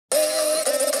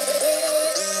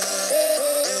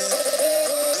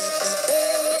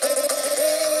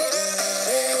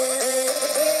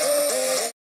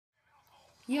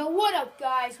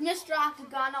guys, Mr.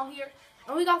 Octagonal here,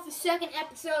 and we got the second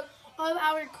episode of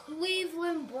our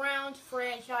Cleveland Browns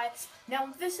franchise.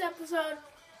 Now, this episode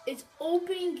is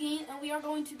opening game, and we are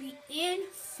going to be in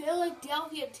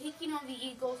Philadelphia taking on the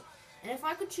Eagles. And if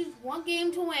I could choose one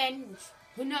game to win, which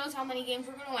who knows how many games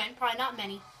we're going to win, probably not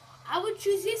many, I would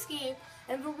choose this game,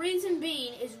 and the reason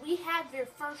being is we have their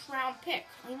first round pick.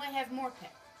 We might have more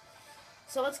picks.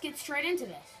 So let's get straight into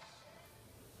this.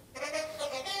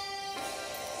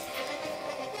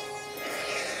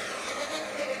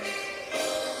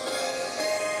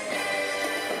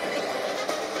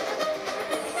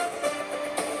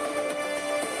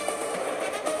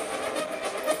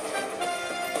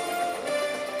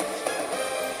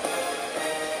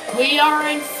 We are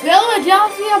in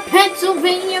Philadelphia,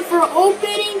 Pennsylvania for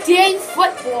opening day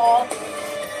football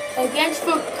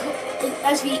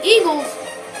as the Eagles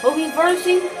will be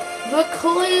versing the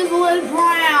Cleveland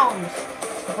Browns.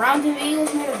 The Browns and the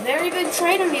Eagles made a very big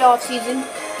trade in the offseason,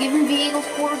 giving the Eagles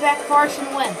quarterback Carson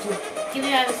Wentz, giving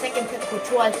them a second pick,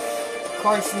 which was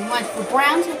Carson Wentz. The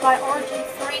Browns hit by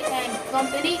RG3 and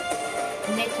company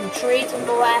and made some trades in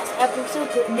the last episode,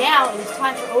 but now it is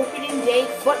time for opening day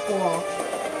football,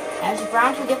 as the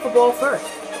Browns will get the ball first.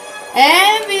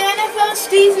 And the NFL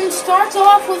season starts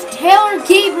off with Taylor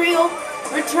Gabriel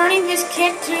returning his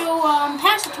kick to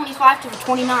past the 25 to the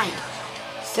 29.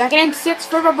 2nd and 6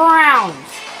 for the Browns.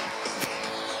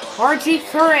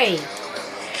 RG3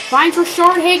 finds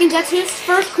Rashard Higgins. That's his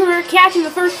first career catch and the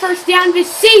first down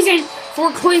this season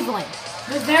for Cleveland.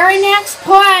 The very next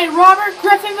play, Robert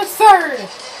Griffin III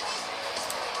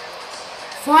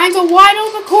finds a wide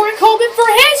open Corey Coleman for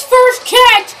his first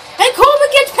catch. And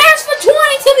Coleman gets past the 20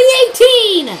 to the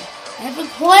 18. And the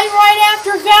play right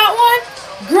after that one,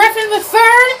 Griffin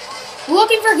III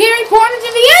looking for Gary Portman to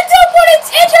the end zone, but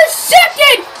it's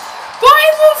intercepted by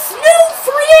the new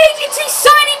free agency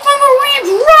signing from the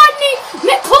Rams, Rodney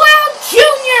McLeod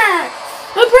Jr.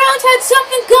 The Browns had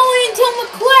something going until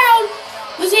McLeod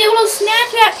was able to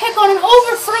snatch that pick on an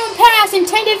overthrown pass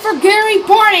intended for Gary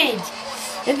Barnage.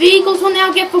 And the Eagles will now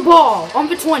get the ball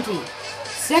on the 20.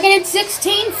 2nd and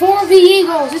 16 for the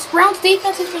Eagles. This Browns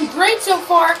defense has been great so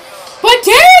far, but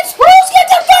Darren Sproles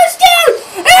gets a first down,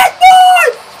 and more!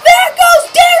 There goes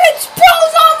Darren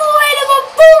Sproles all the way to the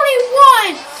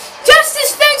 41.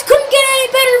 Justice Spence couldn't get any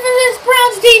better for this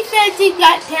Browns defense. He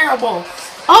got terrible.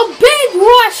 A big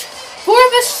rush for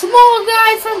the small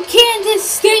guy from Kansas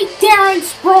State, Darren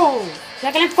Sproles.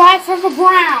 2nd and 5 for the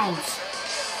Browns.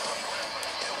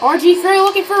 RG3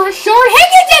 looking for Rashard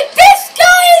Higgins, and this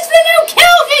guy is the new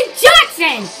Calvin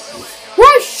Johnson.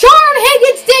 Rashard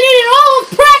Higgins did it in all of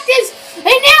practice, and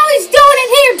now he's doing it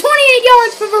here. 28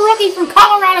 yards for the rookie from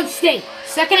Colorado State.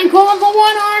 2nd and goal on the 1,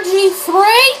 RG3.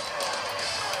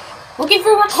 Looking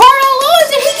for Ricardo Lewis,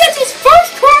 and he gets his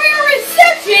first career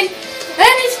reception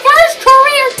and his first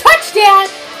career touchdown.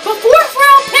 The 4th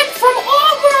round pick from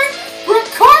Auburn,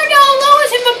 Ricardo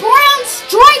Lewis, and the Browns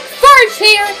strike first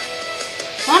here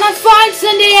on a fine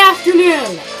Sunday afternoon.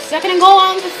 2nd and goal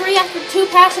on the 3 after 2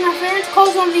 pass interference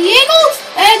calls on the Eagles,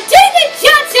 and David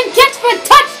Johnson gets the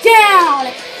touchdown.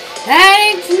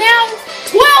 And it's now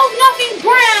 12-0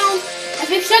 Browns, as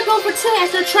they should go for 2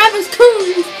 after Travis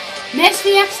Coons missed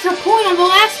the extra point on the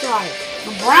last drive.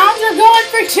 The Browns are going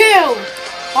for 2.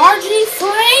 RG3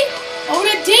 over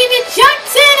to David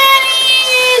Johnson, and he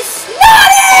is not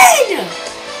in!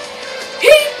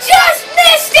 He just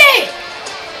missed it!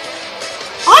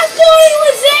 I thought he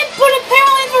was in, but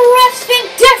apparently the refs think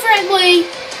differently,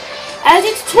 as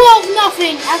it's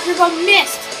 12-0 after the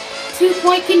missed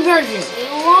 2-point conversion.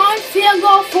 A long field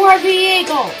goal for the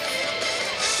Eagles.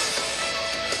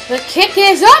 The kick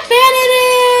is up, and it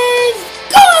is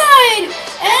good!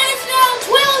 And it's now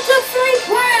 12-3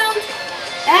 Browns,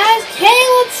 as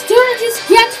Caleb Sturgis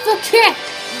gets the kick.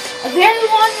 A very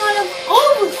long one of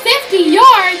over 50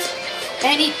 yards,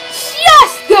 and he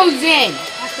just goes in.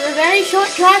 After a very short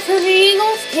drive for the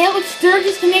Eagles, Caleb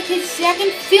Sturgis can make his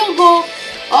second field goal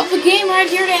of the game right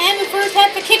here to end the first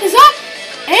half. The kick is up,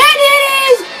 and it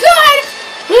is good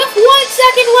with 1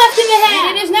 second left in the half.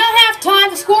 And it is now halftime.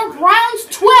 The score, Browns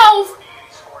 12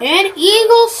 and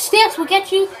Eagles 6. We'll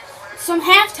get you some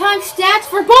halftime stats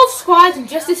for both squads in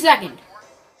just a second.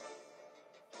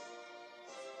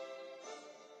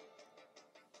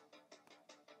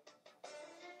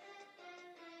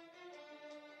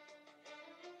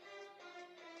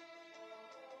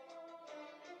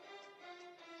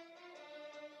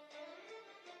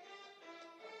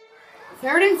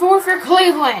 Third and 4 for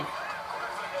Cleveland.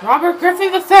 Robert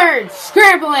Griffin III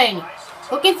scrambling,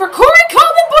 looking for Corey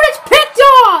Coleman, but it's picked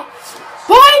off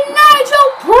by Nigel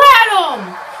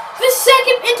Bradham. The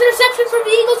second interception from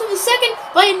the Eagles, and the second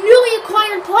by a newly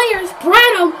acquired player.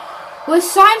 Bradham was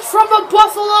signed from the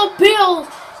Buffalo Bills.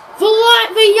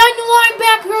 The young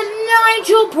linebacker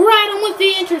Nigel Bradham with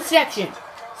the interception.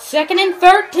 2nd and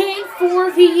 13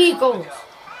 for the Eagles.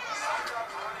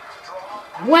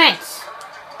 Wentz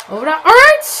over to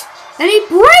Ertz, and he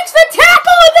breaks the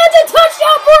tackle, and that's a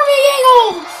touchdown for the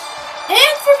Eagles.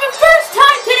 And for the first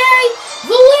time today,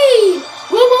 the lead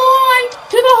will belong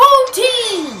to the home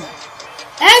team.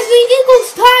 As the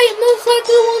Eagles tie, it most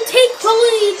likely will take the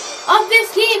lead of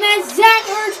this game as Zach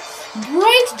Ertz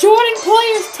breaks Jordan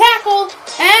Poyer's tackle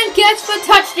and gets the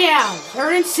touchdown.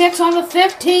 3rd and 6 on the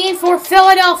 15 for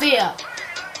Philadelphia.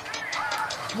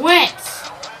 Wentz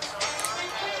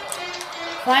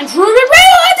finds Ruben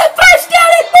Randle at the first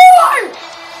down and more.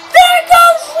 There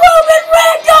goes Ruben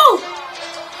Randle.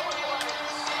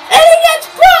 And he gets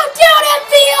brought down at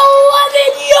the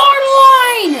 11-yard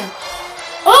line.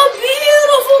 A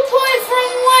beautiful play from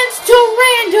Wentz to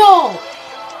Randle.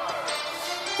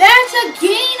 That's a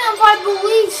gain of, I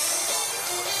believe,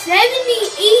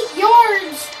 78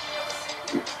 yards.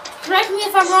 Correct me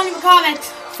if I'm wrong in the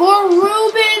comments. For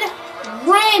Ruben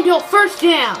Randle, first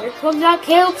down. Here comes out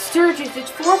Caleb Sturgis.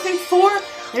 It's 4th and 4.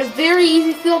 And a very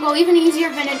easy field goal, even easier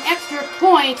than an extra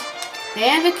point.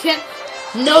 And the kick,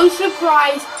 no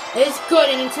surprise, is good.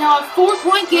 And it's now a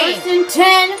 4-point game. 1st and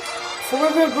 10 for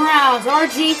the Browns.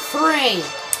 RG3.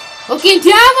 Looking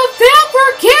down the field for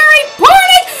Gary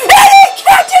Barnidge, and he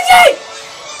catches it!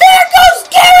 There goes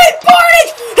Gary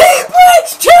Barnidge! He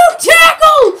breaks 2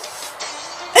 tackles!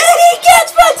 And he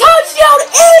gets the touchdown,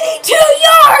 82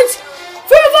 yards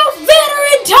for the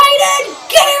veteran tight end,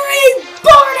 Gary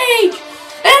Barnidge!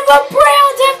 And the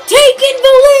Browns have taken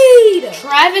the lead!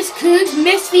 Travis Coons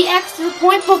missed the extra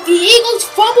point, but the Eagles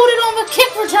fumbled it on the kick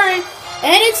return,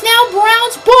 and it's now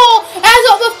Browns' ball as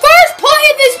of the first play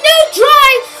of this new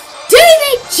drive.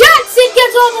 David Jackson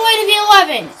gets all the way to the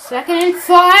 11. 2nd and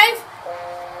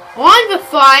 5. On the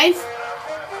 5.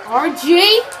 RG.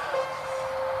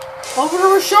 Over to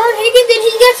Rashard Higgins, and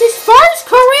he gets his first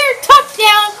career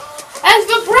touchdown as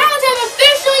the Browns have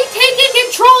officially taken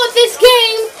control of this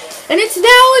game. And it's now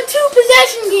a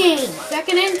 2-possession game.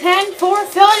 2nd and 10 for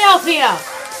Philadelphia.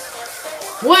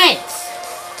 Wentz.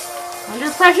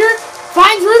 Under pressure.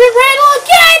 Finds Ruben Randle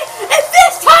again, and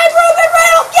this time Ruben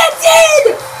Randle gets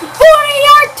in!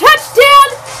 40-yard touchdown,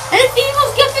 and if the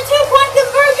Eagles get the 2-point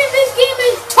conversion, this game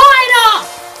is tied up!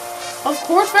 Of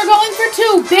course, they're going for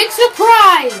 2. Big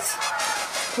surprise.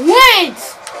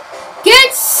 Wentz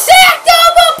gets sacked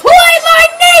on the play by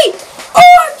Nate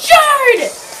Orchard,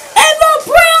 and the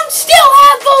Browns still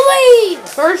have the lead!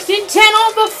 1st and 10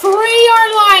 on the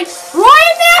 3-yard line.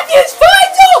 Ryan Matthews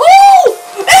finds a hole,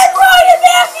 and Ryan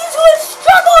Matthews, who has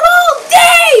struggled all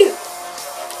day,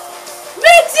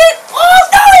 makes it. Oh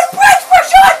no, he breaks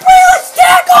Rashad Breeland's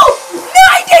tackle!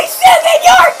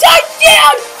 97-yard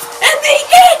touchdown, and the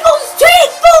Eagles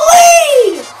take the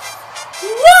lead!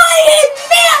 Ryan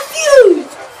Matthews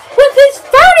with his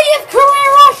 30th career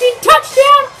rushing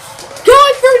touchdown,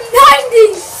 going for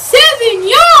 97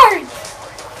 yards!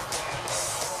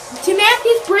 To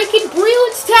Matthews breaking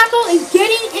Breeland's tackle and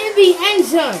getting in the end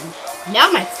zone. Now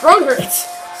my throat hurts.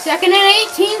 2nd and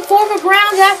 18 for the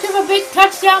Browns after the big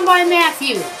touchdown by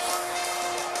Matthews.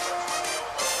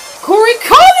 Corey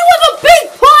Coleman with a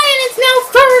big play, and it's now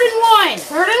 3rd and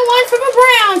 1. 3rd and 1 for the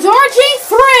Browns.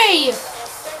 RG3.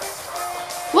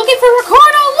 Looking for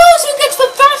Ricardo Lewis, who gets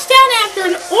the first down after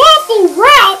an awful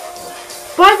route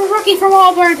by the rookie from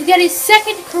Auburn to get his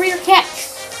 2nd career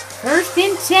catch. 1st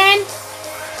and 10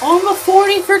 on the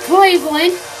 40 for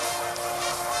Cleveland.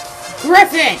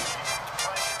 Griffin.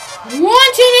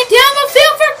 Launching it down the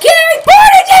field for Gary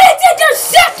Barnidge, and it's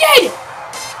intercepted!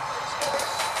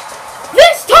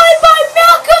 This time by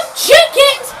Malcolm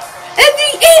Jenkins, and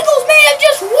the Eagles may have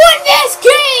just won this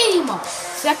game!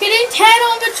 2nd and 10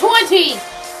 on the 20.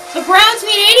 The Browns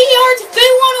need 80 yards if they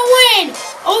want to win.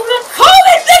 Over to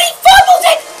Coleman, then he fumbles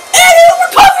it, and who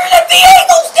recovers it? The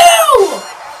Eagles do!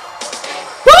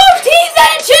 Both teams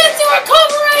had a chance to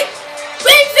recover it,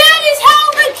 and that is how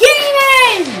the game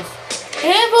ends!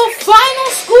 And the final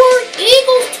score,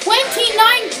 Eagles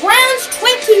 29, Browns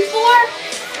 24.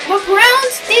 The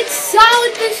Browns did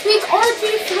solid this week.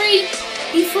 RG3,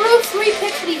 he threw 3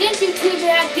 picks, but he didn't do too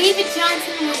bad. David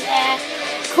Johnson was bad.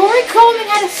 Corey Coleman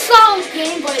had a solid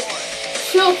game, but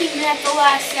choking at the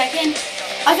last second.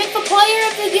 I think the player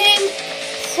of the game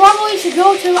probably should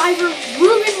go to either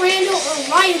Ruben Randle or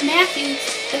Ryan Matthews.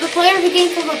 And the player of the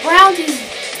game for the Browns is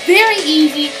very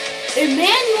easy.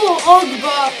 Emmanuel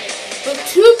Ogbah with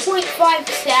 2.5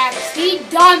 sacks. He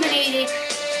dominated,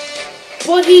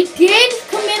 but he did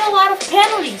commit a lot of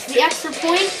penalties. The extra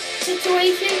point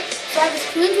situation, Travis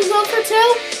Coons was 0 for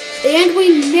 2, and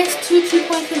we missed 2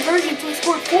 two-point conversions. So we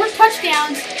scored 4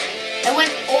 touchdowns and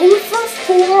went 0 for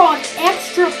 4 on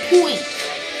extra points.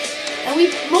 And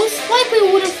we most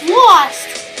likely would have lost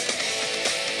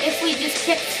if we just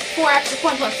kicked 4 extra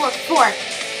points, went 4 for 4.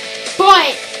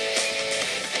 But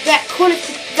that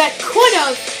could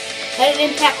have had an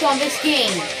impact on this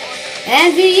game.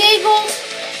 And the Eagles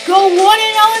go 1-0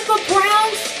 at the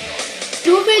Browns.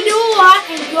 Do what they do a lot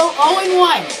and go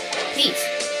 0-1. Peace.